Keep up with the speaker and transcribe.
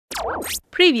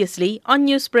Previously on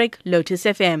Newsbreak, Lotus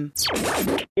FM.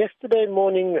 Yesterday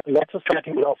morning, lots of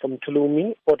sighting now from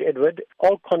Tulumi, Port Edward,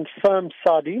 all confirmed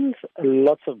sardines,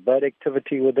 lots of bird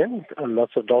activity with them, and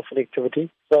lots of dolphin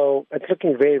activity. So it's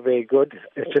looking very, very good.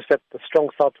 It's just that the strong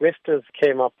southwesters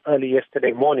came up early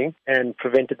yesterday morning and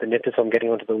prevented the netters from getting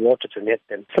onto the water to net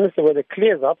them. As soon as the weather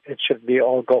clears up, it should be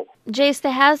all go. Jayce,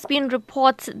 there has been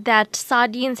reports that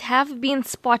sardines have been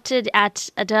spotted at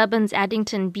Durban's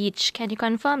Addington beach. Can you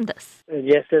confirm this?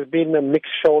 Yes, there's been a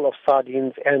mixed shoal of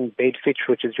sardines and baitfish,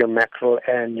 which is your mackerel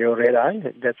and your red eye.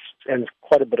 And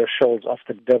quite a bit of shoals off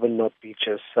the Durban North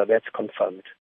beaches, so that's confirmed.